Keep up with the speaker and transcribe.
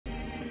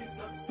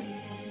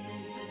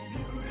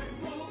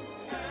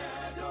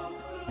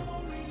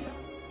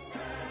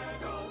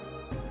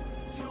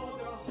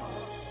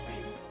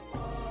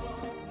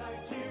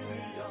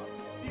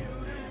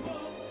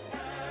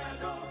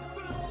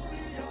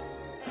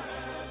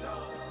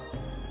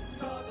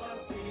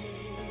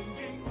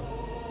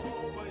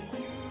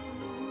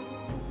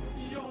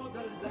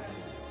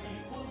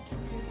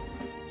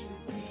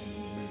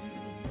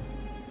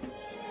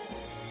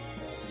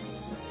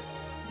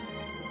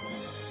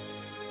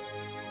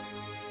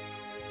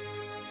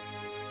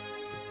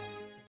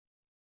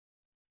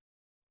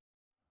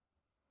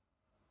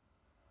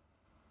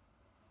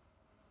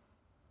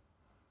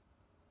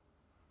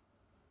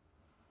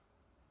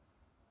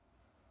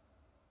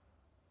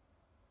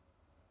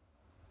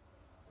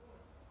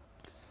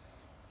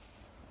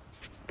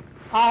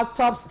Our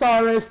top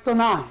stories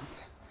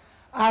tonight.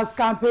 As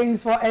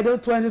campaigns for Edo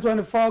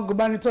 2024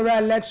 gubernatorial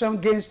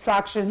election gains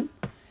traction,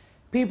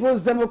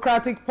 People's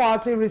Democratic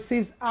Party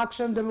receives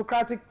Action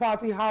Democratic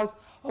Party House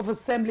of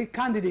Assembly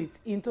candidates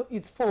into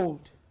its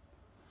fold.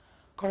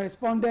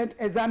 Correspondent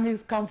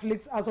examines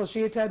conflicts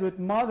associated with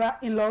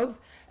mother-in-laws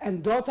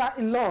and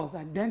daughter-in-laws,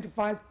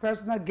 identifies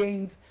personal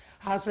gains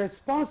as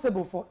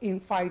responsible for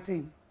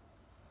infighting.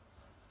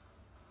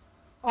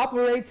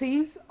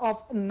 Operatives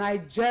of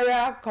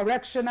Nigeria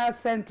Correctional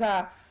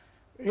Center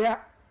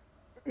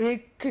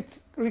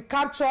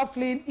recapture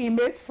fleeing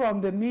inmates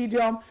from the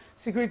medium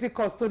security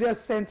custodial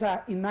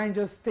center in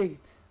Niger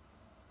State.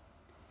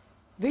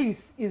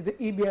 This is the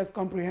EBS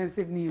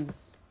Comprehensive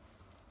News.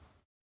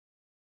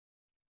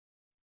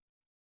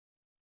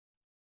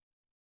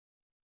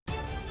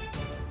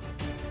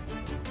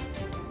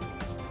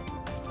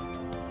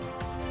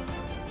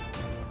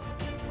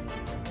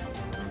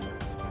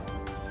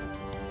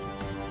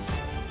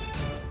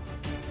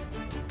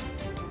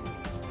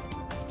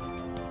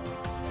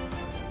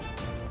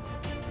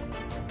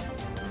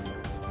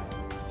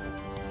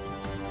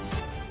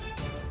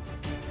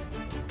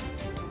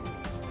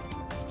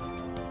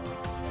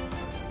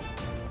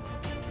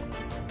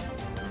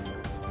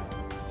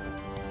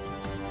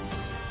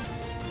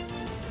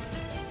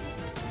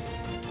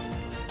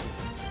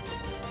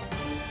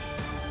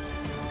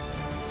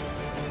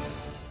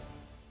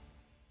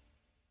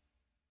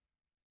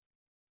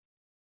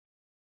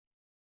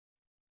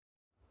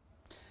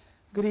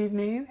 Good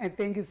evening, and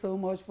thank you so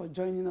much for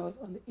joining us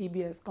on the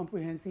EBS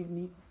Comprehensive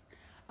News.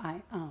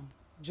 I am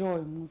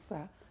Joy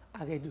Musa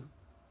Agedu.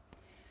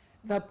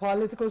 The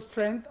political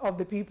strength of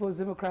the People's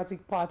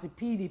Democratic Party,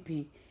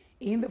 PDP,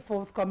 in the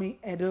forthcoming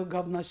Edo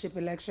governorship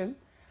election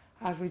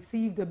has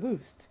received a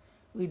boost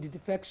with the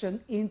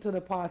defection into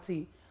the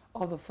party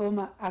of the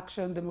former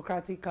Action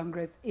Democratic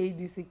Congress,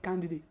 ADC,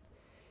 candidate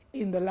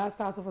in the last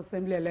House of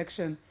Assembly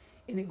election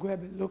in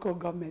Igwebe local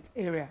government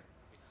area,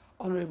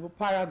 Honorable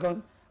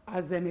Paragon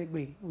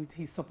Azemegbe, with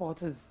his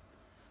supporters.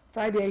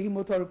 Friday,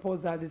 Himoto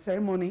reports that the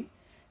ceremony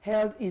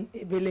held in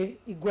Ebele,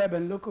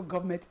 Igwebe local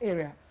government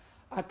area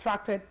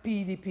attracted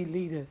PDP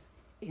leaders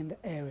in the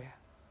area.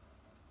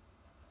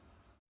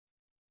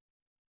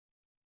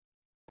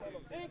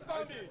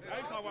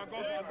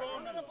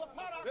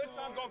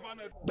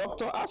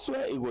 Dr.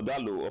 Aswe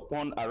Igodalo,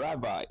 upon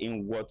arrival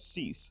in Ward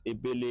 6,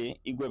 Ebele,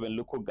 Igwebe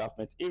local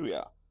government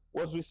area,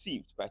 was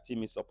received by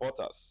Timi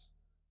supporters.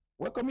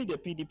 Welcoming the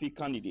PDP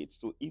candidates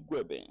to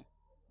Igwebe,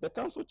 the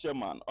council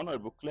chairman,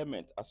 Honorable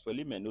Clement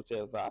Aswelime,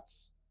 noted that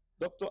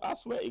Dr.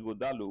 Aswe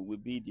Igodalo will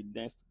be the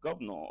next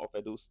governor of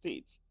Edo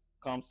State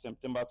come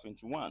September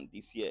 21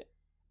 this year.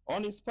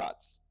 On his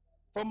part,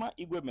 former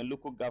Igwebe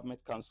local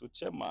government council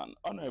chairman,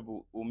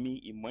 Honorable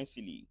Umi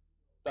Imwensili,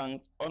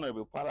 thanked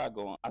Honorable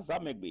Paragon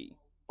Azamegbe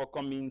for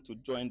coming to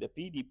join the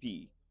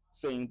PDP,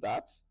 saying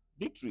that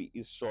victory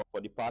is sure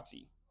for the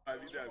party.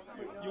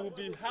 You will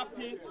be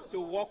happy to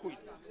work with.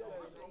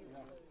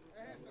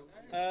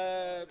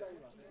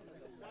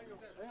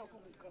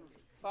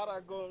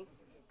 Paragon,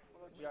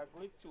 we are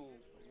going to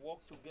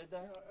work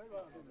together,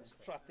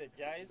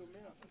 strategize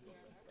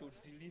to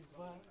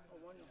deliver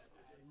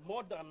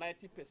more than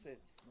 90%.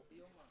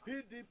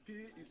 PDP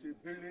is a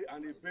belly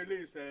and a belly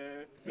is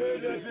a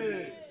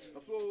belly.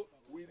 So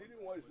we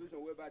didn't want a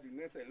situation whereby the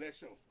next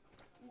election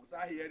we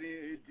start hearing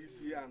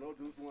ADC and all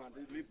those ones,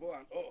 the labor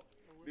and all.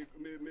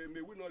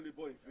 May we not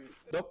labor in vain.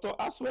 Dr.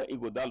 Aswe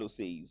Igodalo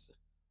says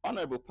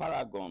Honorable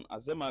Paragon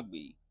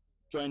Azemagbe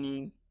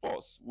joining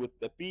force with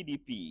the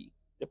PDP,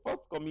 the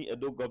forthcoming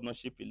Edo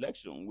governorship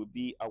election will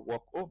be a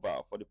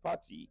walkover for the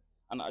party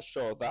and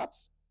assure that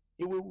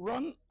he will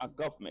run a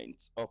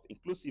government of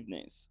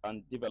inclusiveness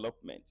and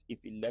development if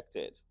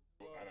elected.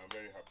 And I'm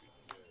very happy.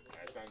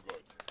 I thank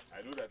God.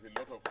 I know that a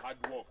lot of hard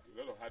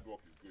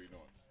work is going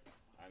on.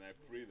 And I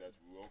pray that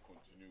we will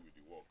continue with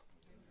the work.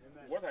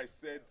 Amen. What I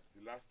said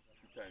the last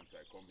 2 times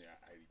I come here,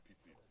 I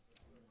repeat it.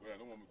 Because I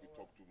don't want me to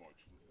talk too much.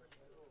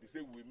 He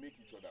said we make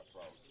each other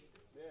proud.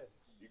 Yes.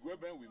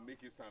 Igweben will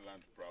make Eastern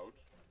Land proud.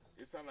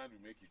 Eastern Land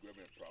will make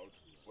Igweben proud.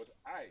 But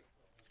I,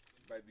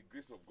 by the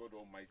grace of God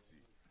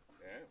Almighty,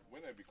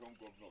 when I become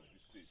governor of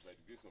this state, by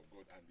the grace of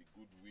God and the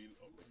goodwill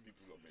of the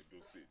people of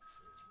Edo State,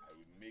 I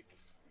will make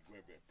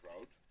Igweben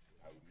proud.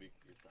 I will make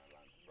Eastern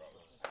Land proud.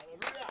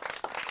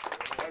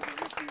 That's the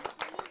only thing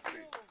I will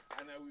say.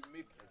 And I will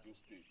make Edo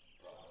State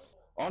proud.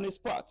 On his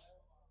part,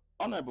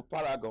 Honorable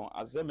Paragon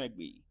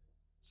Azemegbe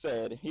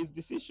said his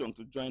decision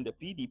to join the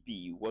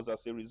PDP was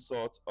as a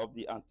result of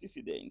the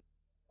antecedent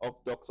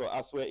of Dr.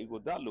 Aswe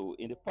Igodalo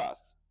in the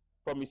past,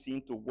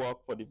 promising to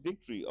work for the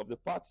victory of the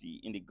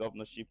party in the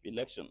governorship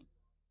election.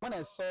 When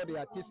I saw the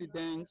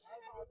antecedents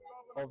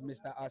of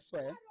Mr.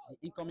 Aswe, the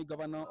incoming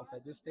governor of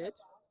Edo State,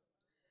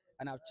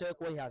 and I've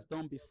checked what he has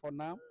done before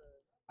now,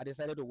 I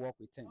decided to work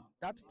with him.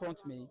 That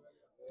prompted me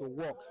to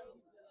work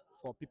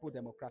for People's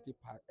Democratic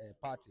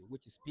Party,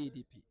 which is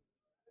PDP.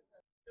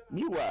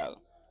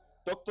 Meanwhile,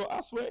 Dr.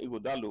 Aswe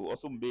Igodalo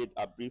also made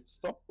a brief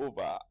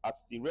stopover at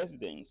the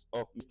residence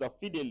of Mr.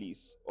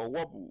 Fidelis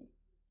Owobu,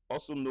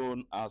 also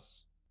known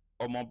as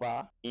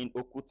Omoba, in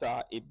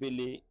Okuta,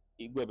 Ebele,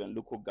 Igweben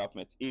local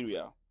government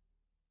area.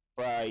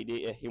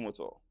 Friday,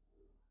 Ehimoto.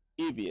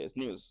 EBS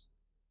News.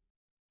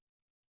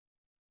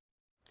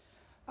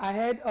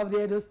 Ahead of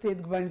the Edo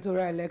State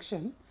gubernatorial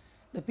election,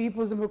 the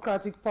People's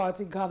Democratic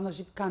Party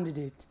governorship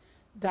candidate,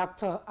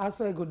 Dr.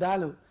 Aswe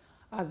Godalo,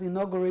 has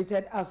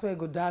inaugurated Aswe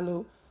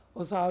Godalo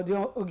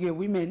Osaudion Oge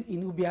Women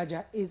in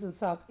Ubiaja, East and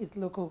Southeast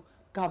local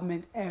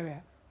government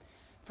area.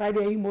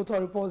 Friday,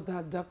 Motor reports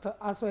that Dr.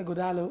 Aswe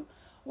Godalo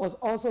was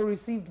also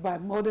received by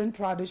modern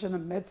traditional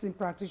medicine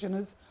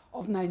practitioners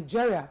of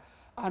Nigeria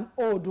and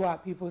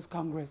Oodua People's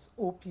Congress,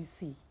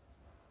 OPC.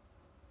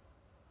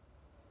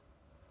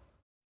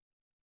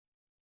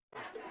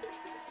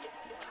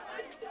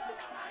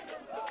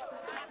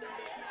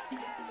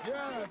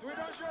 Yes, we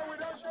don't show.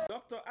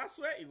 Dr.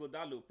 Aswe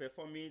Igodalo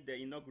performing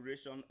the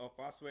inauguration of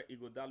Aswe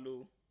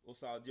Igodalo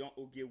Osaudion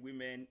Oge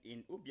Women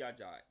in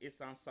Ubiaja,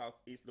 East and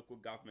Southeast local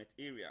government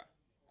area.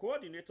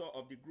 Coordinator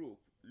of the group,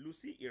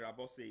 Lucy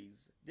Irabo,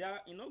 says their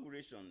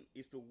inauguration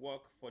is to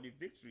work for the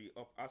victory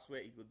of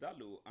Aswe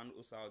Igodalo and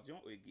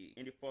Osaudion Oge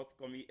in the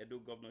forthcoming Edo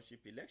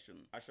governorship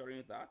election,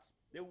 assuring that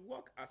they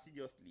work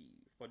assiduously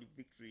for the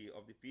victory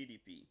of the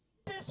PDP.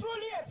 It is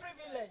truly a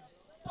privilege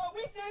to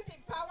witness the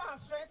power and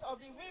strength of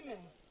the women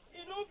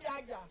in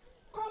Ubiaja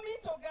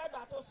coming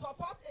together to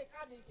support a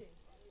candidate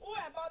who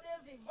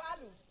embodies the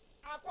values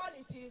and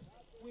qualities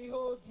we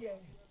hold dear.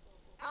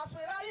 As we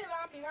rally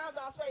around behind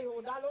Aswe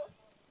Igodalo,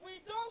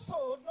 we do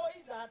so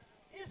knowing that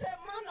he's a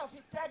man of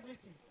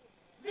integrity,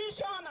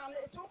 vision, and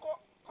a true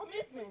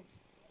commitment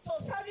to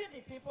serving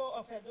the people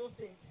of Edo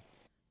State.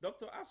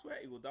 Dr.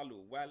 Aswe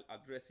Igodalo, while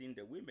addressing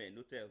the women,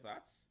 noted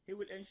that he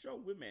will ensure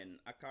women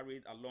are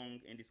carried along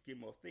in the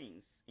scheme of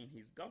things in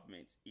his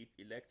government if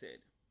elected.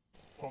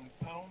 From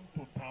town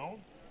to town,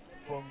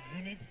 from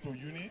unit to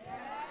unit,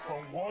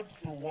 from ward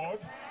to ward,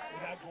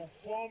 that go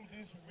form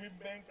this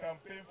women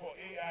campaign for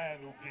AI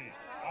and OK.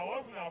 I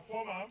wasn't a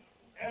former,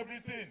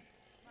 everything.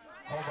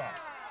 Cover.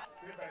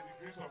 Say by the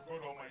grace of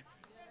God Almighty,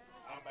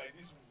 and by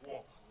this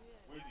work,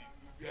 where the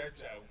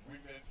Ubiaja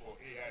women for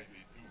AI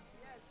they do,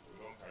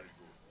 we don't carry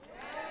go.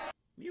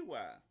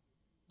 Meanwhile,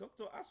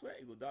 Dr. Aswe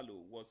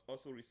Igodalo was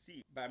also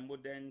received by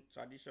modern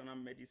traditional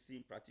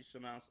medicine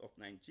practitioners of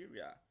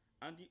Nigeria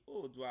and the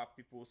Oodua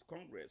People's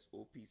Congress,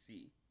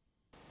 OPC.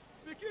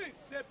 Pikin,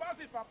 they pass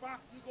it, Papa.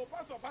 You go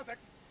pass or pass it.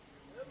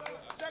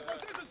 They go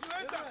say to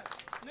surrender.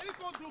 They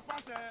go do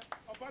pass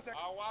or pass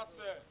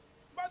it.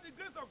 By the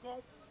grace of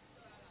God,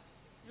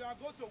 you are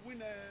going to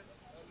win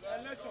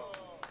an election.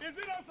 Is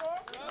it also?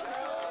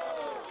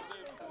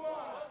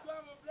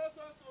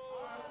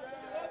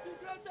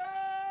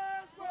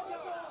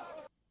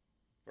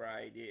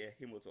 Friday,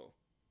 Himoto.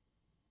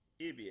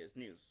 EBS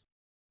News.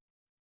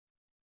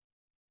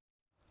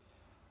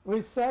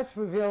 Research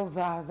revealed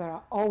that there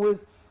are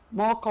always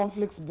more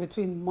conflicts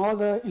between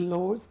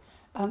mother-in-laws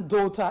and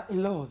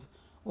daughter-in-laws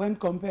when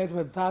compared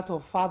with that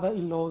of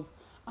father-in-laws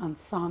and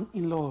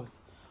son-in-laws.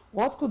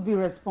 What could be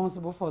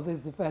responsible for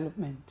this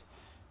development?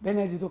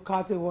 Benedict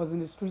Okate was in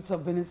the streets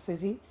of Benin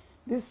City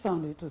this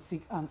Sunday to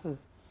seek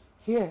answers.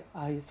 Here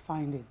are his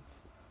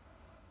findings.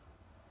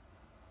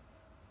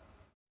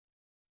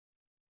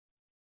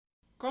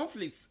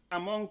 Conflicts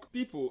among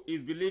people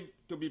is believed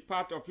to be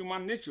part of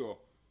human nature,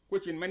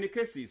 which in many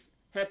cases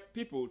help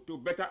people to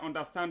better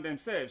understand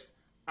themselves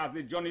as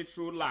they journey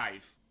through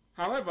life.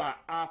 However,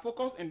 our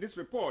focus in this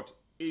report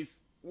is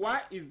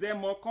why is there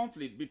more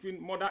conflict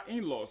between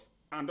mother-in-laws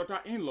and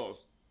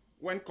daughter-in-laws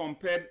when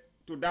compared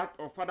to that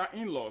of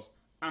father-in-laws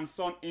and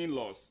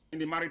son-in-laws in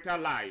the marital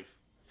life.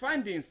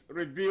 Findings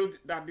revealed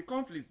that the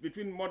conflict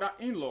between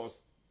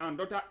mother-in-laws and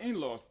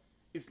daughter-in-laws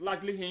is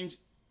largely hinged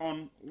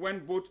on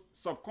when both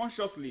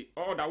subconsciously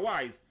or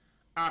otherwise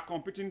are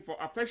competing for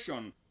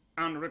affection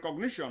and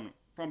recognition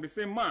from the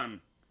same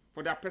man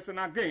for their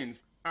personal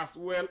gains as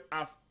well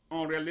as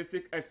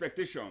unrealistic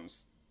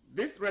expectations.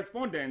 These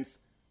respondents,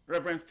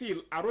 Reverend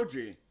Phil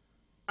Aroje,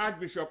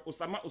 Archbishop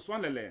Osama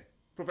Uswanlele,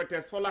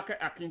 Prophetess Folake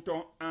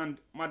Akinton,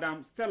 and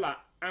Madam Stella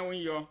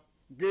Awinyo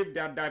gave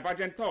their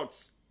divergent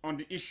thoughts on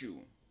the issue.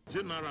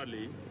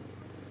 Generally,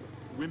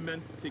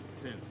 women take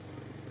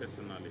things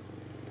personally.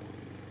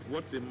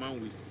 What a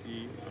man will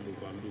see and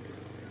overlook,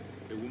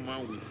 a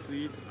woman will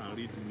see it and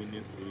read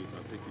meanings to it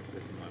and take it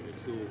personally.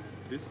 So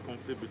this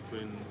conflict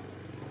between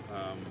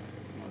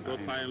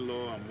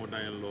daughter-in-law and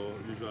mother-in-law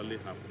usually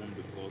happen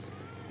because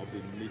of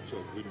the nature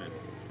of women.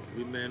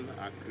 Women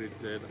are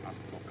created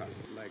as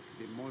talkers. Like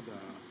the mother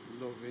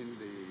loving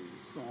the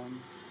son,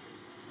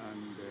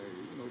 and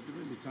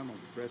during the time of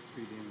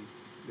breastfeeding,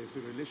 there's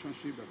a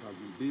relationship that has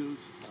been built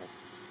up,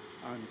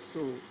 and so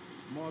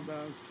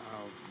mothers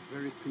are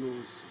very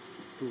close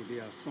to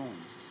their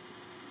sons,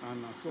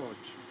 and as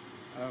such,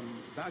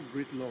 that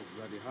great love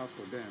that they have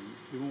for them,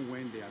 even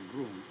when they are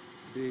grown,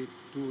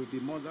 to the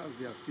mothers,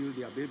 they are still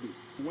their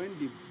babies. When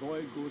the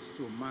boy goes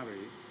to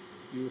marry,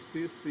 you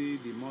still see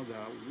the mother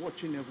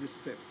watching every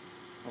step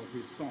of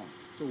his son.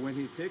 So when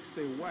he takes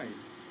a wife,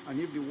 and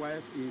if the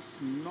wife is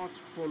not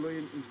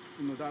following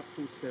that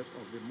footstep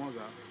of the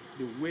mother,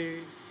 the way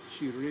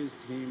she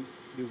raised him,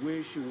 the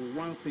way she would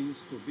want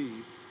things to be,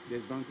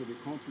 there's bound to be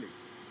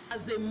conflicts.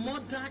 As a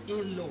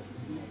mother-in-law,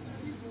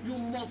 you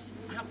must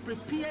have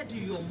prepared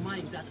your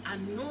mind that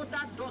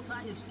another daughter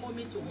is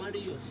coming to marry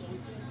your son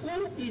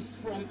who is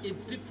from a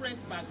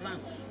different background.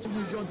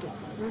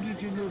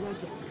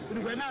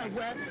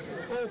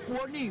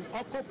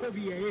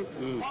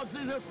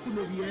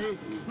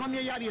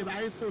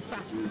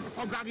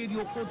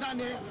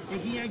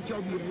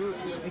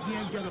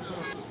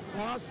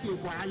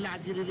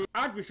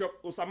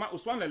 Archbishop Osama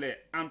Uswanlele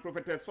and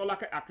Prophetess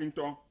Folake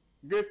Akinton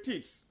gave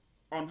tips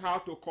on how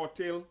to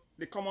curtail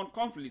the common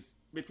conflicts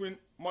between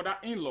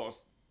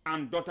mother-in-laws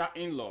and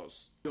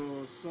daughter-in-laws.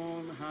 Your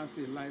son has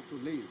a life to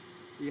live.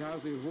 He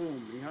has a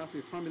home. He has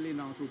a family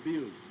now to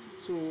build.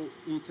 So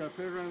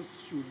interference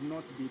should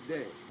not be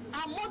there.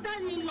 A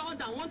mother-in-law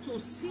that want to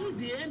see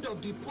the end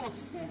of the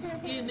pots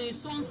in a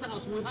son's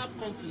house will have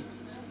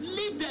conflicts.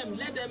 Leave them,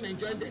 let them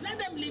enjoy them, let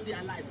them live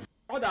their life.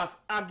 Others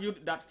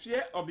argued that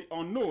fear of the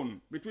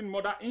unknown between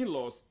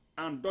mother-in-laws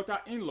and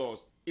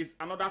daughter-in-laws is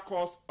another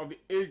cause of the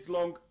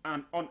age-long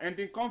and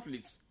unending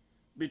conflicts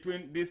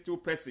between these two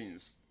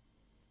persons.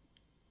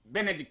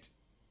 Benedict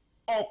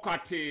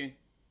Okate,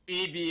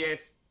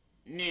 EBS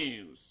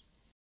News.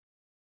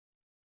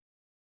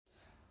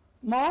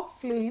 More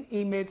fleeing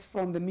inmates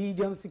from the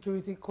Medium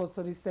Security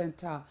Custody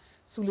Center,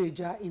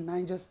 Suleja in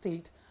Niger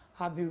State,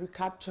 have been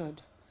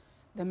recaptured.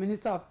 The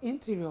Minister of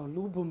Interior,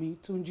 Lubumi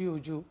Tunji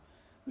Ojo,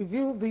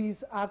 revealed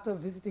these after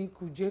visiting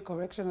Kuje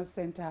Correctional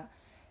Center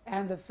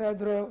and the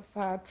Federal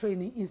Fire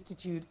Training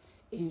Institute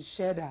in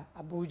Sheda,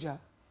 Abuja.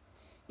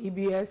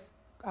 EBS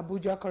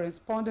Abuja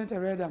correspondent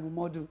Ereda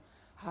Mumodu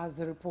has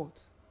the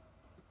report.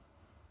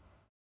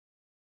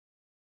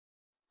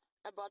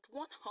 About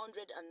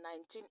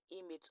 119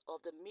 inmates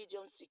of the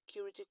Medium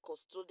Security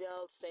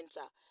Custodial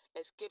Center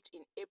escaped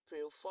in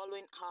April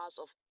following hours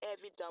of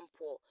heavy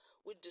downpour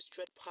which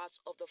destroyed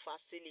parts of the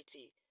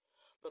facility.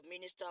 The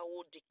minister,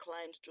 who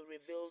declined to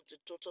reveal the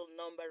total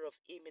number of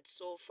inmates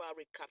so far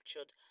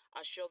recaptured,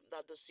 assured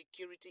that the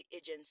security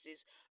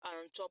agencies are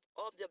on top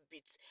of their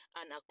beats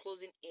and are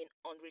closing in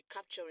on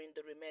recapturing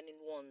the remaining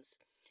ones.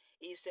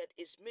 He said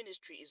his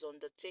ministry is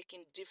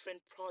undertaking different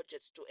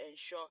projects to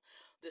ensure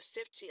the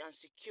safety and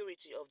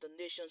security of the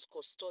nation's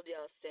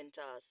custodial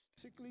centers.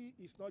 Basically,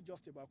 it's not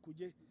just about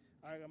Kuje.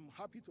 I am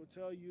happy to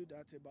tell you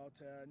that about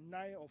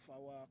 9 of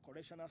our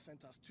correctional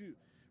centers too,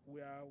 we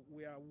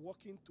are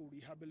working to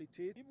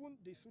rehabilitate. Even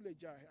the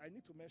Suleja, I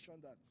need to mention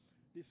that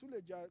the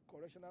Suleja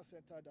Correctional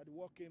Center, that the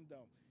war came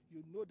down,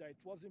 you know that it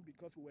wasn't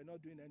because we were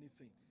not doing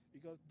anything,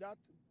 because that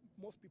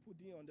most people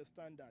didn't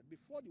understand that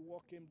before the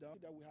war came down,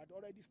 that we had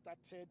already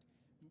started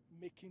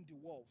making the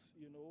walls,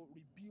 you know,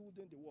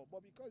 rebuilding the wall.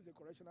 But because the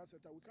correctional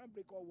center, we can't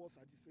break all walls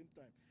at the same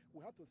time.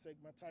 We have to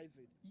segmentize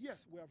it.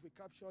 Yes, we have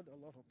recaptured a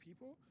lot of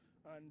people,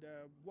 and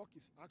work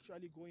is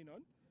actually going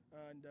on.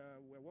 And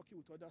we're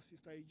working with other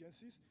sister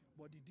agencies,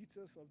 but the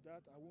details of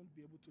that I won't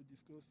be able to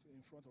disclose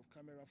in front of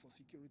camera for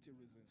security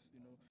reasons,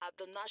 you know. At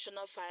the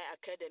National Fire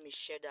Academy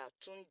Sheda,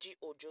 Tunji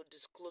Ojo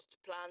disclosed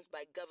plans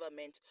by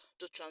government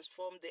to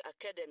transform the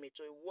academy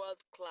to a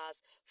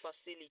world-class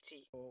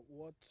facility.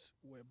 What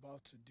we're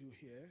about to do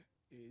here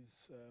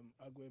is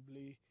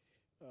arguably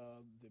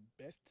the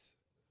best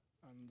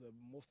and the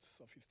most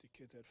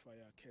sophisticated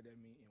fire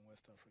academy in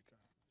West Africa.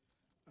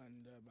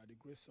 And by the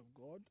grace of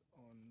God,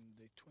 on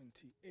the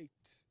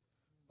 28th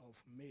of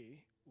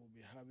May, we'll be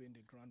having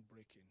the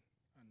groundbreaking,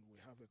 and we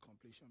have a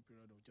completion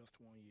period of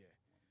just 1 year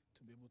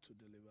to be able to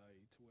deliver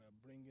it. We are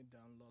bringing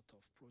down a lot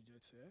of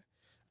projects here,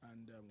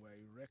 and we're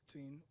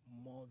erecting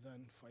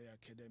modern fire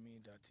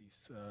academy that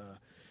is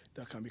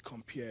that can be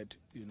compared,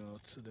 you know,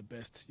 to the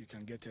best you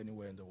can get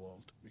anywhere in the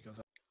world.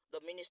 Because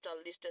the minister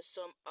listed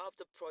some of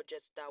the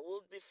projects that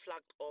will be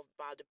flagged off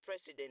by the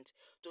president,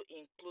 to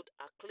include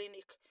a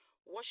clinic,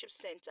 worship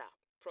center,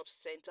 prop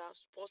center,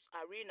 sports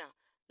arena,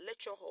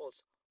 lecture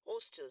halls,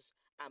 hostels,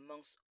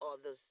 amongst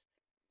others.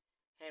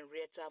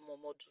 Henrietta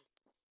Momodu,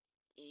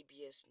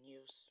 EBS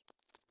News.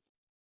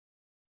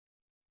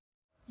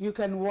 You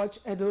can watch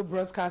Edo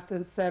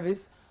Broadcasting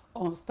Service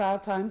on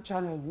StarTime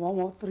Channel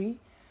 113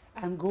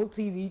 and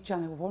GoTV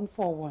Channel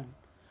 141.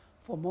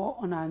 For more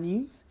on our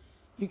news,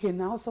 you can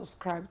now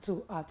subscribe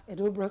to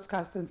Edo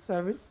Broadcasting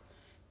Service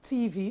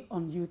TV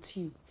on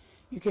YouTube.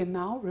 You can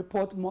now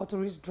report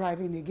motorists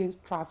driving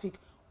against traffic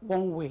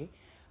one way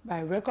by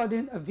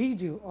recording a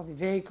video of the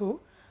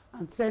vehicle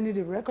and sending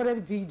the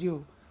recorded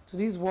video to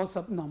this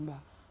WhatsApp number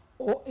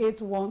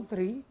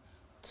 0813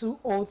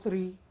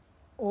 203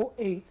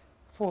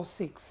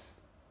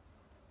 0846.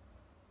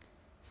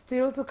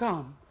 Still to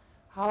come,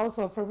 House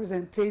of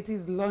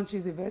Representatives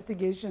launches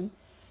investigation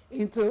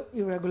into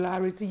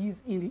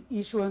irregularities in the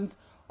issuance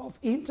of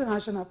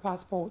international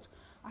passport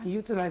and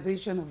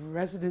utilization of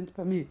resident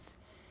permits.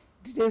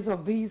 Details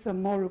of these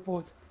and more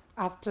reports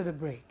after the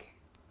break.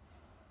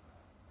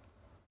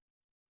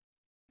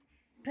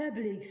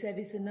 Public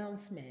service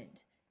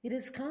announcement. It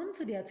has come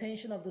to the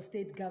attention of the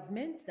state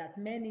government that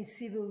many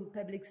civil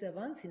public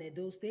servants in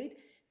Edo State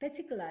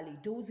Particularly,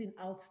 those in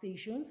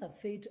outstations have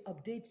failed to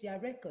update their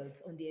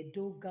records on the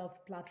Edo Gov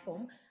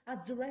platform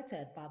as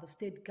directed by the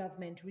state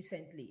government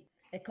recently.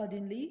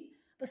 Accordingly,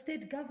 the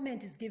state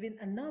government is giving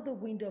another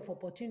window of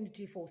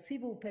opportunity for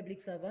civil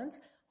public servants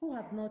who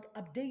have not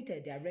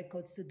updated their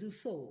records to do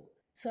so.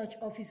 Such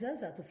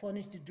officers are to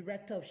furnish the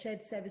Director of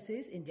Shared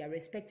Services in their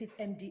respective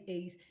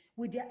MDAs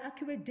with their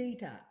accurate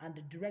data, and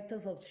the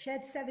Directors of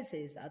Shared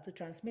Services are to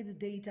transmit the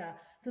data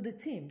to the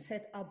team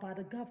set up by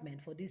the government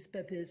for this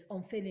purpose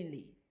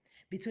unfailingly.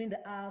 Between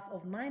the hours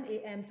of 9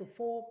 a.m. to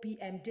 4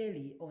 p.m.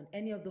 daily on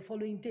any of the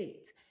following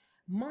dates: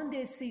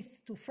 Monday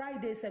 6th to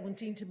Friday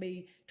 17th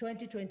May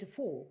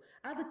 2024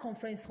 at the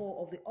conference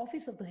hall of the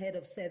Office of the Head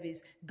of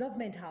Service,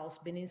 Government House,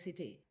 Benin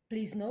City.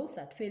 Please note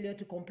that failure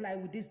to comply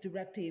with this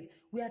directive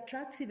will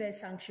attract severe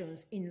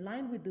sanctions in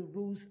line with the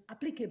rules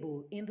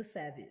applicable in the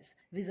service.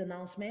 This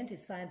announcement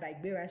is signed by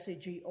Berase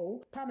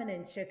G.O.,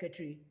 Permanent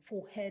Secretary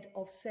for Head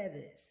of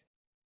Service.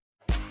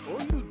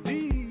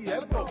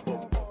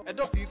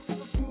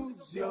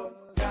 Your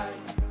guy.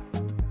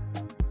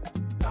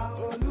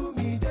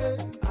 Olumide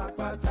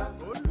Apata.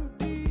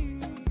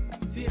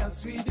 See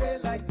us we dey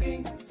like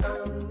beans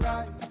and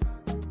rice.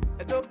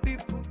 Edo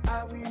people,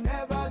 I will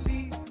never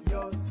leave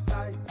your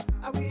side.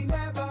 I will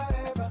never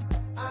ever.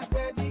 I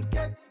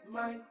dedicate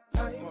my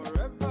time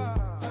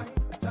forever.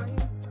 Time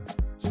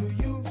to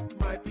you,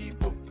 my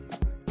people.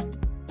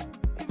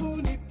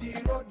 Even if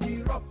the road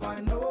be rough, I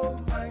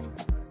know mine.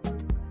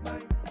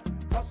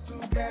 'Cause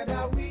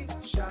together we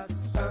shall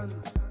stand.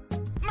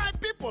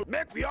 People,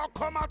 make we all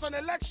come out on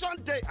election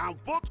day and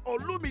vote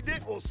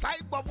Olumide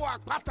Osaigbavo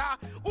Akpata,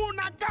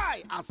 una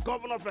guy, as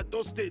governor of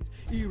Edo State.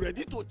 He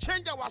ready to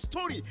change our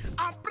story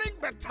and bring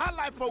better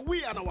life for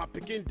we and our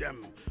pikin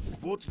them.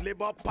 Vote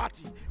Labour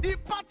Party, the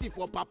party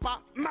for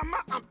Papa,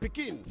 Mama and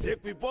pikin.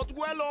 Make we vote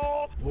well,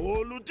 oh.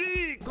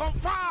 Oluji,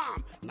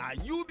 confirm. Now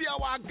you be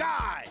our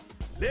guy.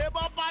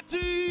 Labour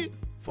Party,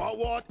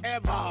 forward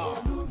ever.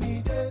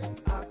 Olumide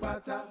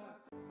Akpata.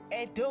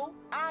 Edo,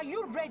 are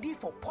you ready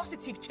for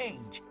positive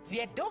change?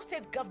 The Edo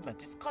State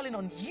government is calling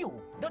on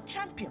you, the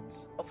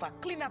champions of a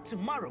cleaner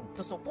tomorrow,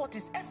 to support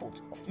this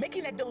effort of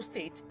making Edo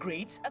State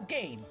great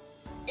again.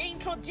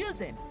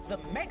 Introducing the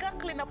Mega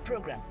Cleanup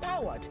Program,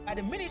 powered by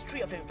the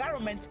Ministry of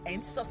Environment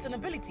and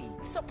Sustainability,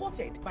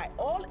 supported by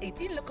all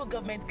 18 local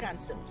government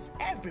councils.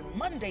 Every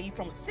Monday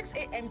from 6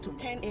 a.m. to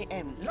 10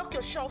 a.m., lock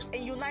your shops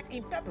and unite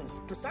in purpose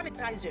to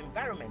sanitize your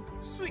environment,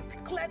 sweep,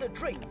 clear the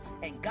drains,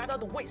 and gather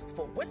the waste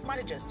for waste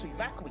managers to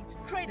evacuate.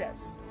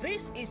 Traders,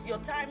 this is your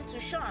time to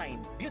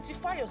shine.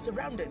 Beautify your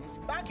surroundings,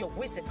 bag your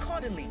waste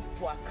accordingly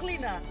for a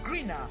cleaner,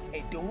 greener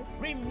Edo.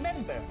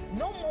 Remember,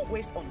 no more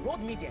waste on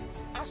road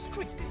medians. Our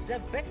streets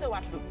deserve better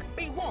outlook.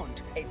 Be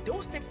warned,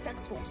 Edo State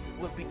Task Force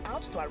will be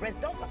out to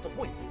arrest dumpers of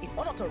waste in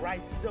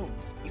unauthorized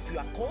zones. If you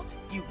are caught,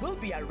 you will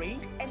be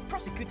arraigned and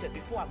prosecuted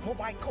before a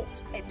mobile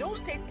court. Edo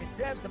State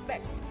deserves the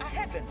best, a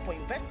heaven for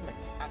investment.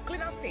 A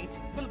cleaner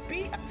state will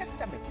be a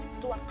testament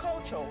to our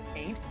culture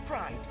and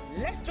pride.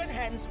 Let's join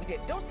hands with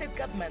the Edo State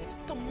government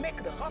to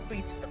make the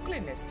heartbeat the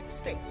cleanest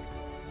state.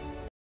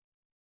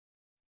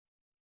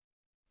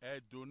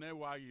 Edo ne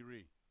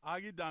waire.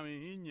 Agidame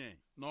hinye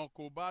no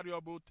kobari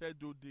obo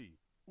tedodi.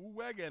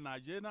 Uwege na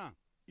jena,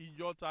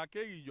 ijota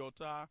ke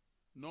ijota,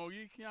 no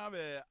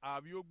yikiabe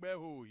aviogbe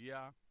ho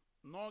ya,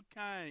 no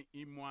kain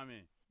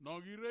imwame, no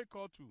gire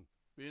kotu,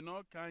 be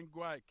no kain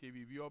gwa ke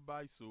bibio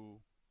bai so,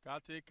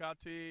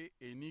 kate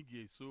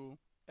enige so,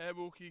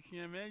 evo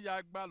kikieme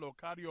yagba lo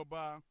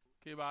karioba,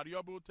 ke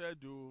variobo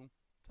tedo,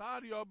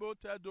 tariobo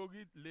tedo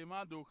git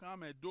lema do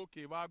kame do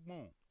ke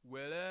vagbon,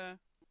 wele,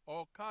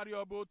 o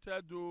kariobo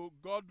tedo,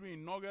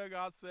 Godwin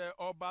nogega se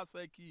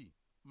obaseki,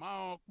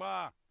 ma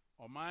okpa,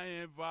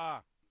 Omae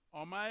va,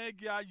 omae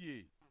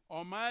giaye,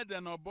 omae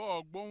denobo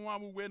ogbonwa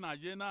wuwe na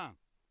jena,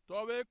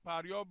 towe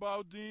parioba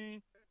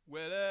udin,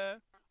 wele,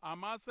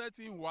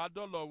 amaseti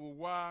wadolo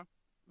wuwa,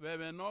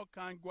 webe no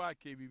kangwa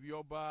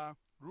kebibioba,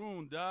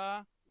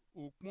 runda,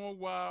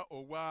 ukmowa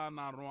owa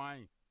na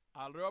roain.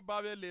 Alroba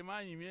we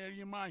lema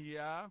imeri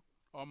mahia,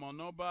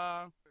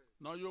 omonoba,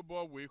 no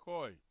yobo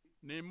wehoi,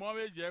 ne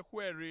mowe je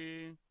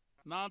kwere,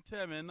 na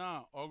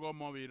temena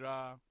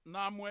ogomowira,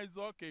 na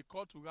mwezo ke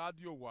kotu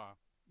radiowa.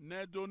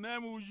 Nedo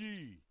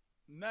nemuji,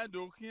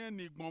 nedo kien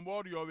ni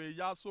gbombori owe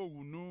yaso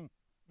unu,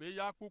 be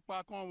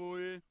yakupa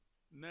konwoe,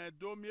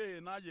 nedo mie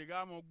na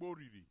yega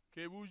mogboriri,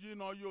 kebuji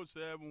no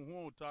yose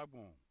muhu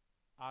otagbon,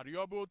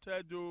 ariobo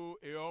tedo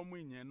e omu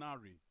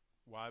inyenari,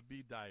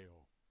 wabi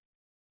dayo.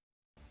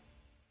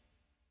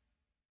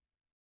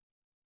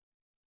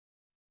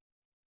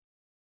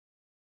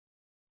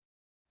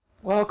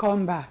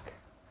 Welcome back.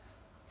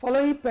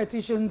 Following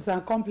petitions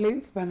and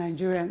complaints by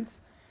Nigerians,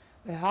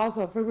 the House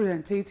of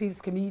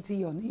Representatives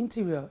Committee on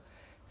Interior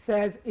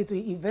says it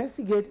will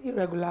investigate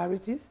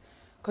irregularities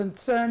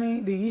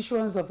concerning the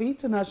issuance of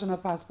international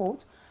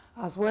passports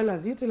as well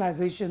as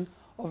utilization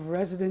of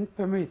resident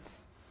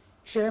permits.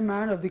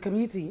 Chairman of the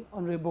committee,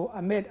 Honorable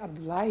Ahmed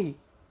Abdullahi,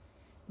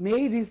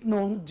 made this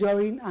known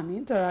during an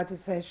interactive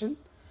session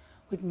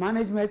with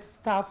management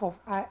staff of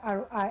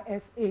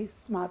IRISA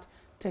Smart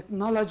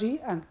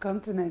technology and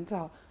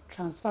continental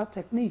transfer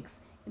techniques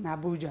in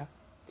Abuja.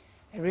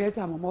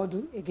 Henrietta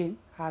Momodu again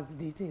has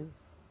the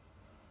details.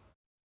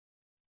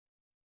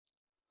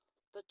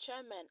 The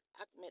chairman,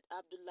 Ahmed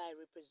Abdullahi,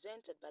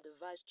 represented by the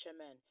vice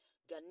chairman,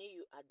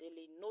 Ganiyu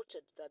Adele,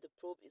 noted that the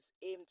probe is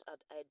aimed at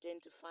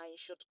identifying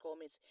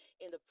shortcomings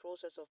in the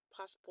process of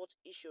passport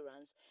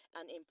issuance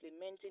and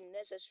implementing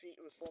necessary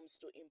reforms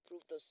to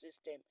improve the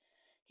system.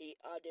 He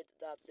added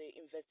that the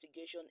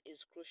investigation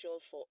is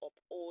crucial for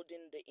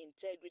upholding the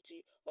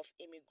integrity of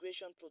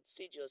immigration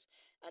procedures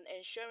and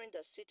ensuring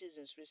that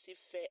citizens receive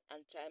fair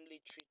and timely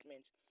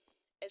treatment.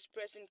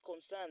 Expressing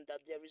concern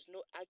that there is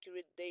no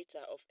accurate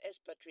data of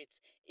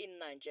expatriates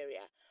in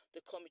Nigeria,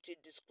 the committee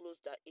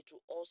disclosed that it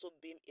will also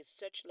beam its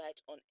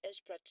searchlight on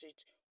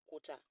expatriate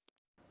quota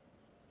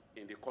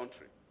in the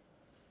country.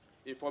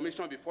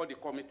 Information before the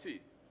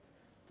committee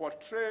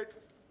portrayed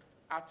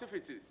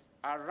activities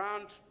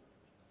around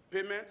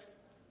payment,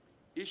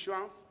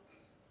 issuance,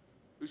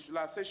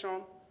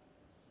 utilization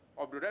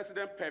of the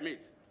resident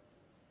permit,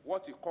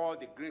 what we call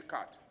the green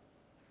card,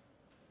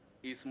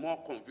 is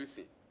more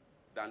convincing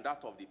than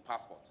that of the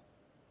passport.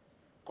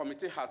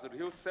 Committee has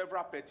reviewed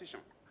several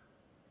petitions,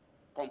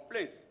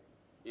 complaints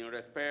in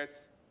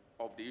respect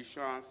of the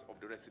issuance of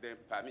the resident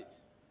permit.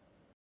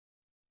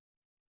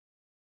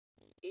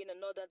 In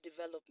another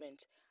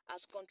development,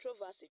 as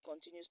controversy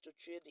continues to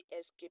trail the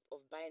escape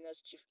of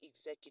Binance chief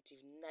executive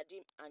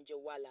Nadeem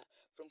Anjarwalla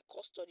from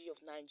custody of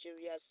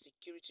Nigeria's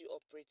security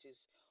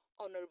operatives,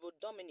 Honorable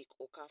Dominic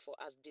Okafor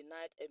has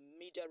denied a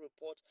media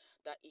report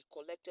that he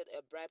collected a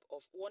bribe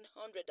of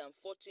 $140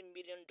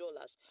 million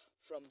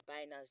from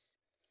Binance.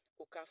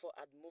 Okafor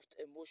had moved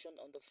a motion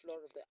on the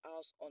floor of the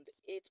House on the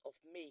 8th of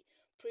May,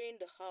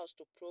 praying the House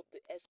to probe the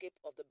escape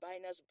of the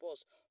Binance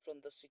boss from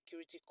the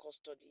security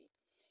custody.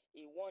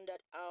 He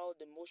wondered how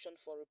the motion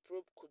for a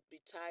probe could be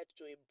tied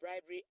to a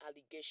bribery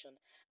allegation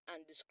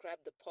and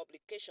described the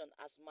publication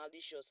as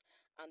malicious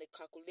and a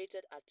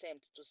calculated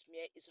attempt to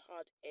smear his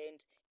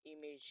hard-earned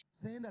image.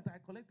 Saying that I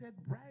collected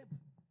bribe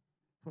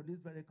from this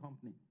very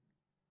company.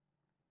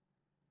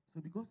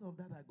 So because of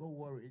that, I got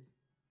worried.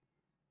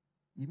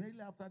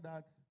 Immediately after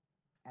that,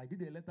 I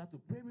did a letter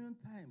to Premium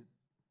Times.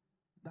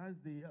 That's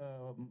the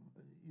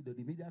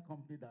media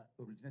company that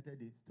originated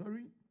the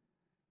story.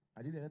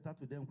 I did a letter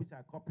to them, which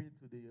I copied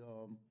to the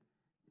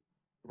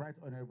Right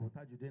Honorable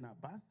Tajuddin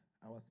Abbas,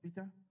 our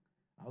speaker.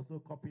 I also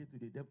copied to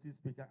the Deputy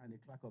Speaker and the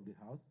Clerk of the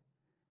House.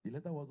 The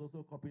letter was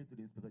also copied to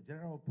the Inspector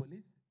General of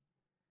Police,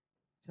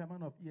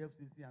 Chairman of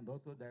EFCC, and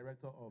also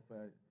Director of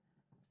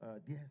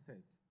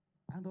DSS.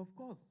 And of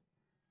course,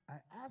 I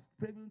asked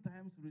Premium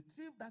Times to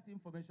retrieve that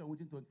information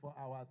within 24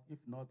 hours. If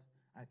not,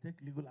 I take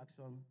legal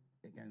action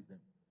against them.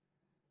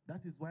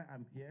 That is why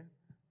I'm here,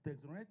 to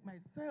exonerate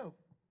myself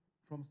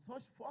from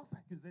such false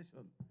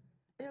accusation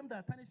aimed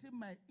at tarnishing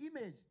my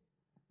image,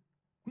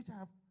 which I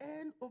have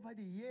earned over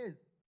the years.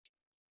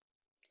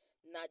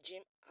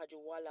 Nadeem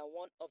Anjarwalla,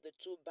 one of the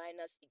two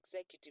Binance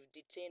executives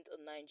detained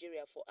in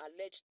Nigeria for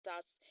alleged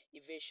tax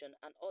evasion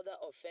and other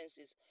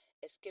offenses,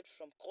 escaped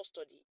from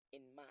custody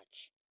in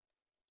March.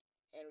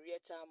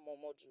 Henrietta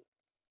Momodu,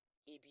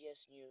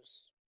 EBS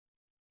News.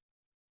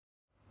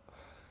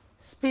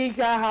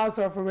 Speaker, House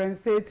of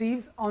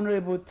Representatives,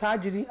 Honorable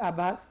Tajuddin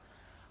Abbas,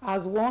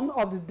 as one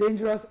of the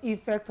dangerous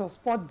effects of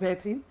sport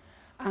betting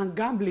and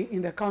gambling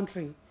in the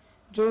country,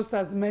 just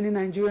as many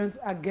Nigerians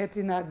are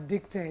getting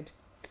addicted.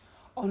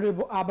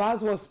 Honorable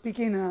Abbas was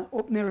speaking in an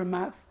opening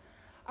remarks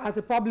at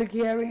a public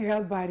hearing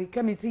held by the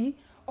Committee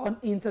on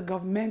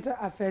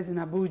Intergovernmental Affairs in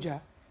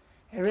Abuja.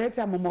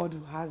 Henrietta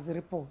Momodu has the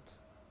report.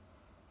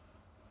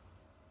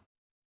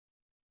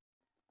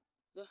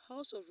 The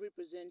House of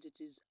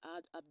Representatives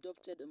had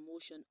adopted a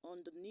motion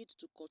on the need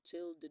to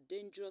curtail the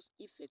dangerous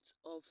effects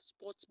of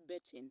sports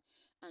betting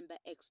and by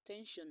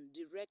extension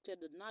directed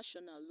the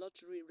National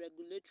Lottery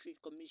Regulatory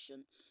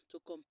Commission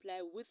to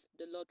comply with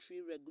the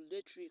Lottery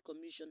Regulatory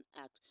Commission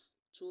Act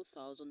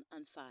 2005.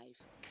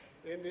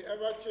 In the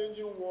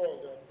ever-changing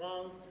world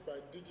advanced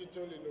by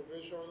digital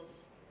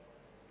innovations,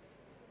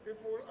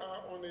 people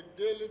are on a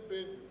daily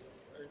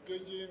basis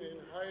engaging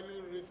in highly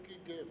risky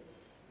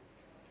games,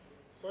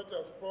 such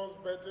as sports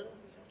betting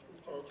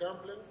or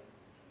gambling,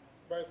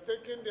 by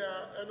staking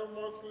their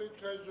enormously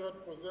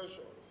treasured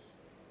possessions,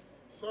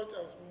 such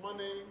as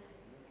money,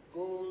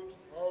 gold,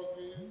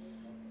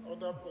 houses,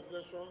 other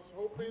possessions,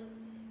 hoping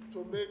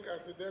to make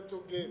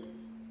accidental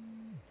gains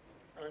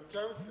and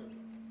chancing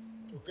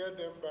to get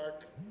them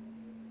back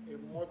in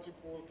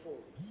multiple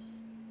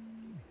folds.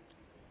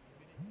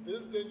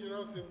 This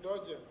dangerous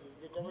indulgence is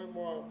becoming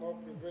more and more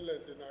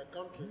prevalent in our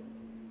country,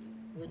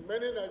 with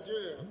many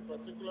Nigerians,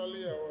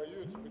 particularly our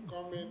youth,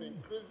 becoming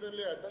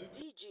increasingly addicted.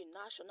 The DG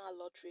National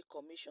Lottery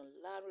Commission,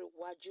 Larry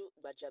Waju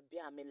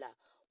Gbajabiamila,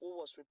 who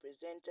was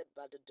represented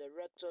by the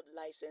Director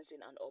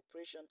Licensing and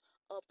Operation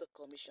of the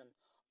Commission,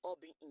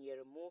 Obi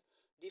Nyeremu,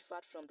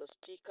 differed from the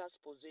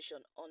Speaker's position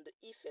on the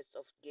effects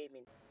of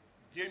gaming.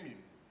 Gaming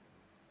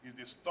is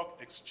the stock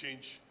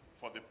exchange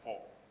for the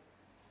poor,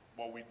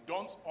 but we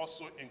don't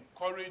also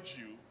encourage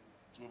you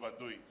to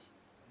overdo it.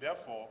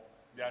 Therefore,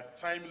 There are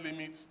time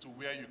limits to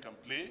where you can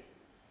play.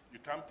 You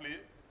can't play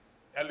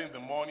early in the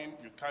morning.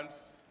 You can't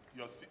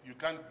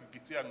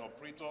get an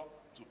operator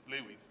to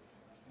play with.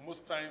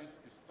 Most times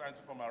it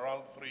starts from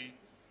around 3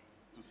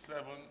 to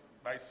 7.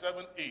 By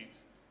 7, 8,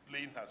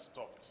 playing has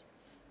stopped.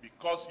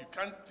 Because you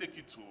can't take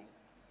it home,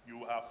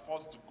 you are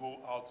forced to go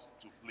out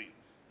to play.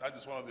 That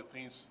is one of the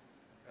things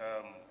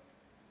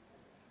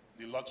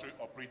the lottery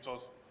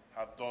operators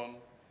have done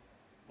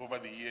over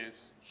the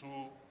years to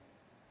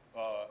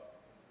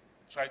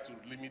try to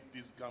limit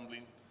this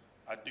gambling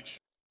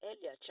addiction.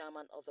 Earlier,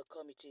 chairman of the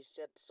committee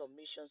said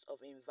submissions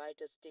of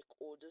invited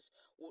stakeholders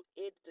will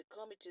aid the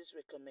committee's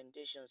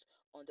recommendations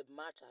on the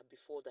matter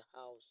before the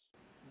House.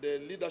 The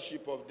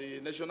leadership of the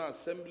National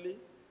Assembly,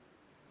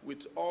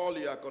 with all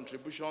your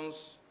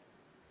contributions,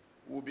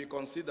 will be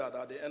considered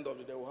at the end of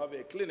the day. We'll have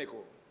a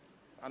clinical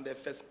and a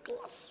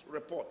first-class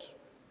report,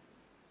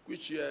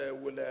 which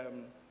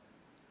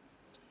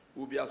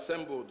will be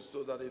assembled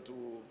so that it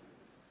will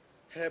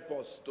help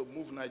us to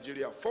move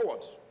Nigeria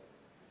forward.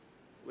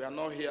 We are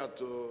not here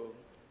to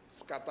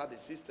scatter the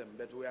system,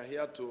 but we are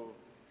here to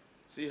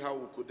see how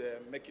we could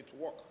make it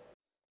work.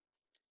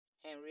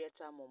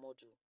 Henrietta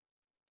Momodu,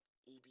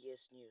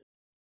 EBS News.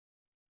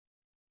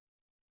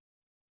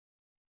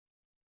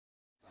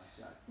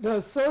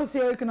 The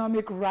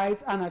Socio-Economic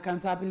Rights and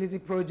Accountability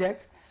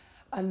Project,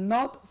 a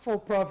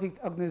not-for-profit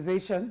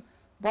organization,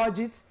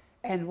 budgets,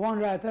 and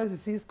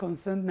 136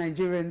 concerned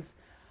Nigerians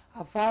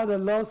have filed a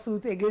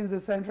lawsuit against the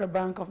Central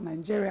Bank of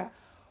Nigeria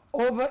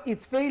over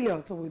its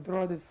failure to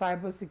withdraw the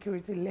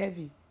cybersecurity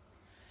levy.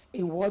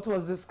 In what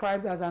was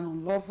described as an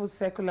unlawful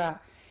circular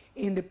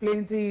in the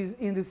plaintiffs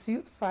in the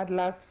suit filed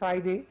last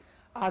Friday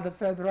at the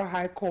Federal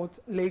High Court,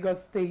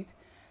 Lagos State,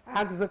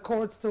 asked the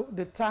courts to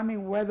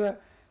determine whether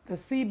the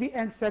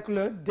CBN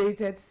circular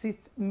dated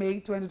 6 May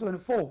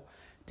 2024,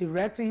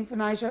 directing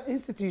financial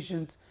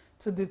institutions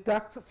to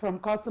deduct from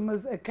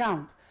customers'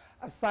 account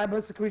a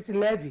cybersecurity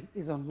levy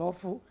is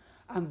unlawful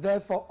and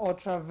therefore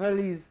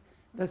ultraviolates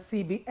the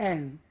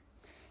CBN.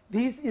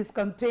 This is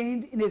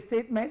contained in a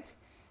statement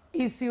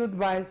issued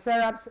by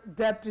SERAP's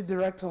Deputy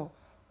Director,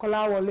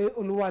 Kolawole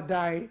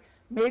Oluwadari,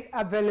 made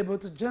available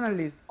to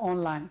journalists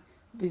online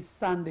this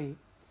Sunday.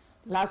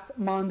 Last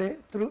Monday,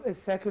 through a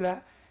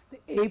circular, the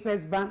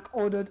Apex Bank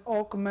ordered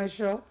all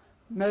commercial,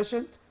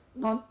 merchant,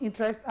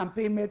 non-interest and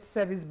payment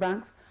service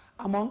banks,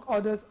 among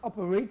others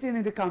operating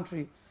in the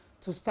country,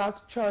 to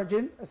start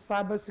charging a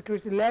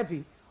cybersecurity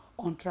levy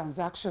on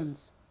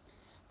transactions.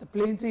 The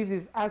plaintiff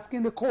is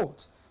asking the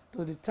court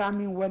to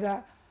determine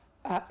whether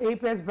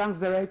Apex Bank's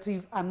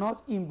directive are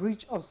not in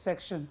breach of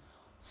Section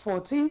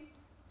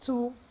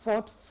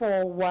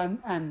 142441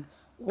 and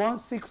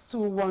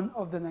 1621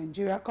 of the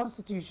Nigeria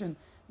Constitution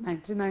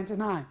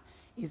 1999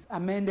 is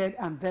amended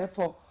and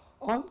therefore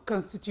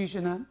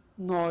unconstitutional,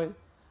 null,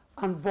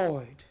 and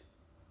void.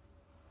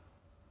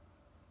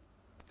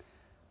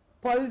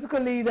 Political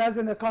leaders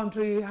in the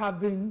country have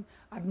been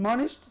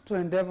admonished to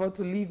endeavor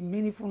to live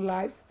meaningful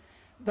lives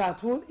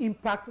that will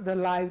impact the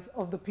lives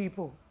of the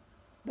people.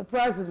 The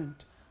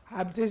President,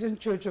 Habitation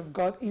Church of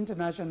God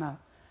International,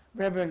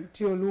 Reverend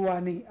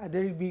Tioluwani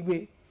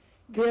Aderibigbe,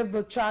 gave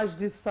the charge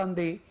this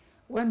Sunday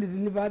when he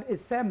delivered a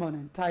sermon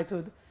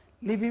entitled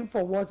Living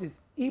for What is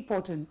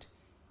Important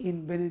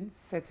in Benin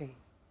City.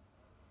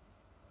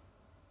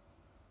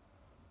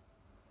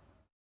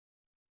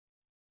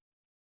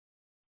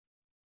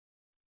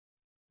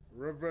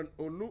 Reverend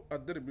Olu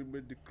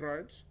Aderibigbe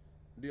decried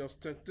the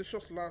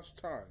ostentatious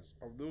lifestyles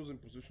of those in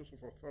positions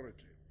of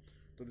authority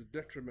to the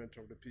detriment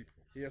of the people.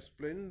 He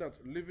explained that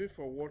living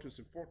for what is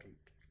important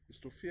is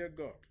to fear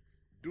God,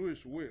 do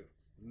His will,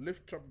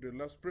 lift up the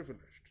less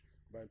privileged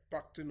by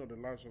impacting on the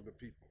lives of the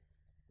people.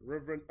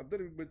 Reverend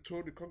Aderibigbe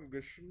told the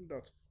congregation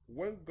that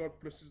when God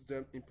places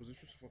them in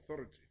positions of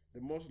authority,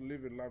 they must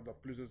live a life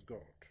that pleases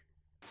God.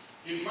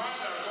 The man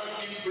that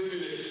God gives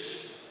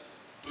privilege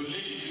to lead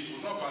the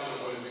people, not by your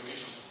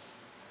qualification,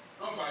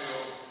 not by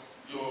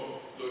your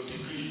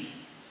degree.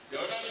 The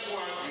other people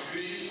have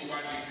degree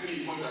over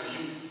degree more than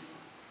you.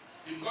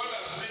 If God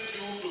has made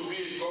you to be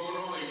a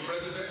governor, a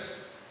president,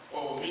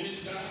 or a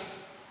minister,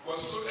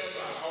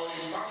 whatsoever, or a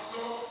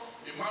pastor,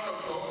 a man of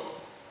God,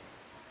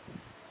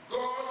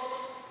 God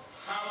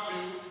have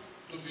you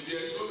to be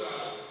there so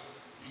that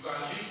you can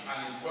live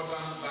an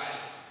important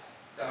life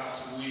that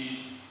will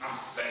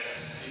affect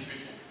the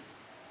people.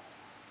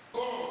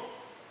 God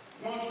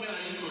wants me and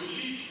you to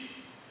live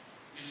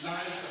a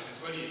life that is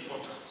very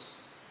important.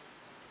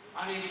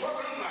 An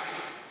important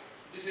life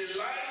is a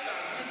life that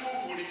people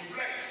will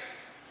reflect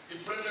the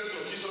presence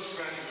of Jesus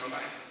Christ in your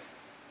life.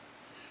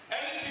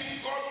 Anything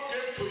God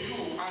gave to you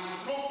and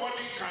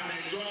nobody can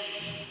enjoy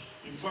it,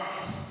 in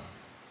fact,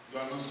 you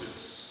are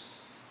nonsense.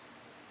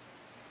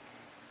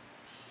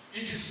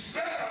 It is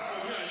better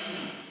for me and you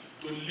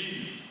to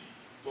live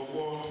for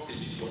what is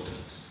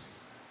important.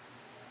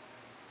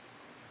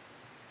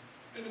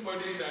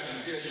 Anybody that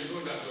is here, you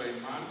know that you are a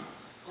man.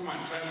 Come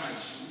and try my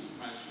shoe.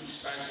 My shoe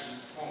size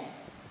will come.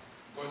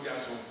 But there are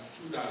some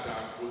shoes that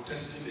are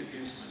protesting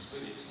against my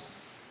spirit.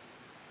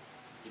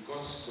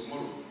 Because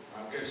tomorrow,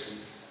 I guess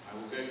I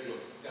will get clothes.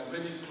 There are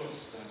many clothes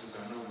that you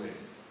cannot wear.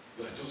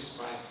 You are just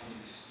buying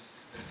things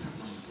that are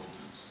not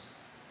important.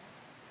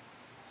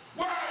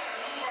 Why are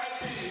you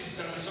buying things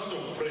that is not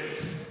of bread?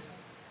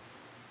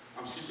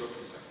 I'm still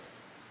talking, sir.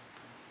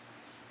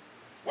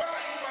 Why are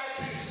you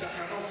buying things that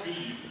cannot fill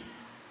you?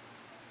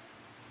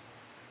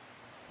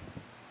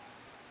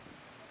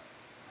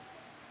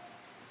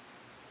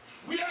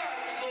 Where are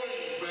we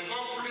going when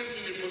God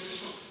places you in a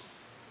position?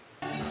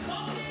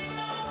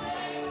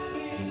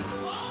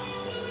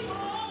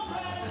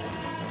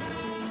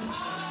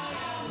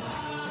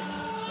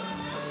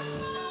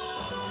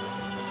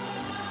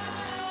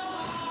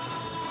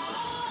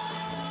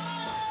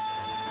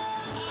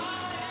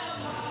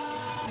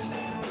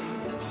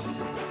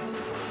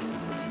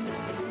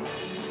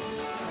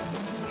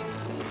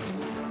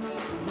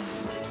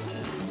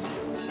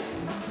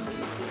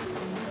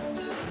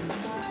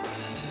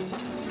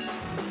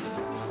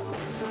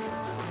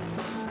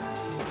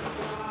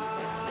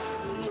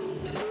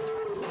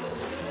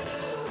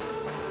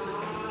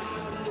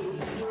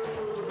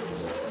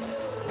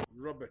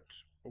 Robert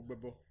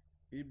Ogbebo,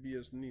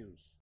 EBS News.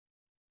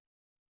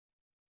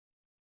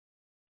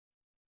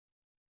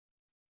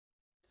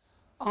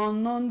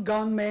 Unknown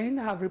gunmen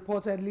have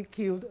reportedly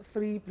killed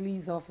 3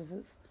 police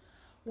officers,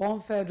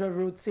 1 Federal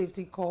Road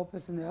Safety Corps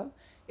personnel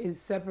in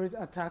separate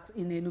attacks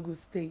in Enugu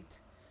State.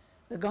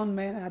 The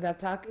gunmen had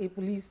attacked a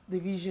police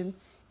division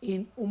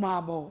in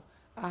Umabo,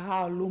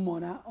 Aha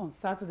Lumona on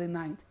Saturday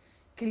night,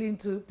 killing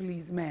 2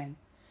 policemen.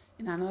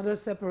 In another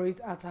separate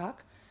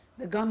attack,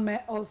 the gunmen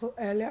also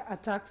earlier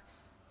attacked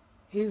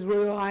His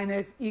Royal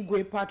Highness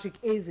Igwe Patrick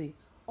Eze,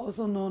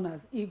 also known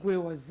as Igwe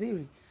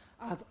Waziri,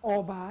 at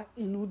Oba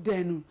in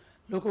Udenu,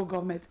 local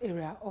government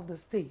area of the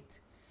state.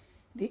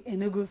 The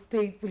Enugu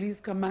State Police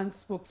Command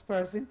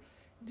spokesperson,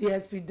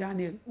 DSP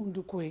Daniel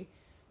Undukwe,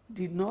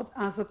 did not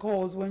answer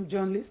calls when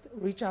journalists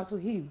reached out to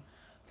him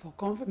for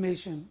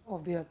confirmation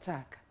of the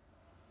attack.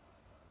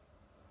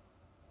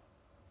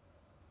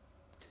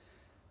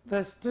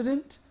 The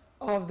student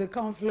of the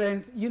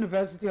Confluence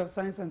University of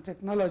Science and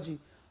Technology,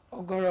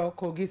 Ogoro,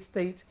 Kogi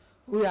State,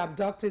 who were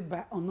abducted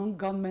by unknown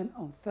gunmen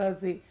on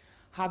Thursday,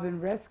 have been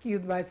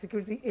rescued by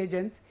security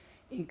agents,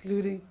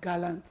 including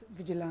gallant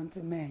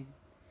vigilante men.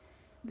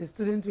 The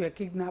students were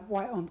kidnapped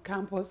while on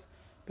campus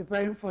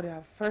preparing for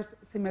their first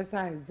semester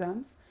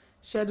exams,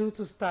 scheduled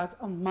to start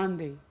on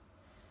Monday.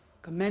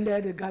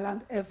 Commended the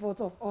gallant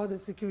effort of all the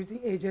security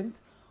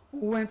agents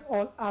who went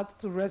all out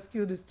to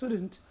rescue the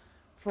student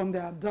from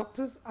their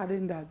abductors,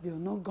 adding that the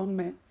unknown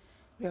gunmen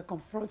were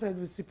confronted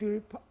with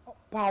superior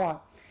power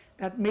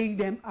that made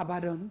them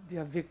abandon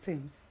their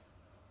victims.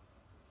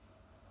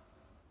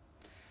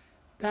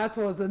 That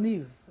was the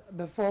news.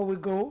 Before we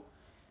go,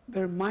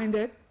 be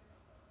reminded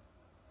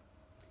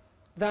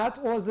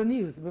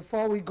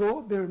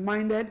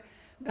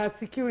that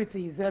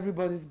security is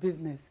everybody's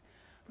business.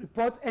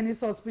 Report any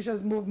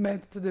suspicious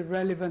movement to the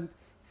relevant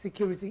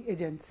security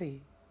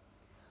agency.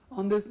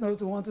 On this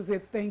note, we want to say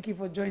thank you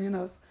for joining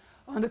us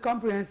on the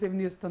Comprehensive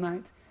News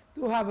tonight.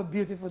 Do have a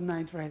beautiful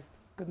night rest.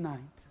 Good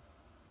night.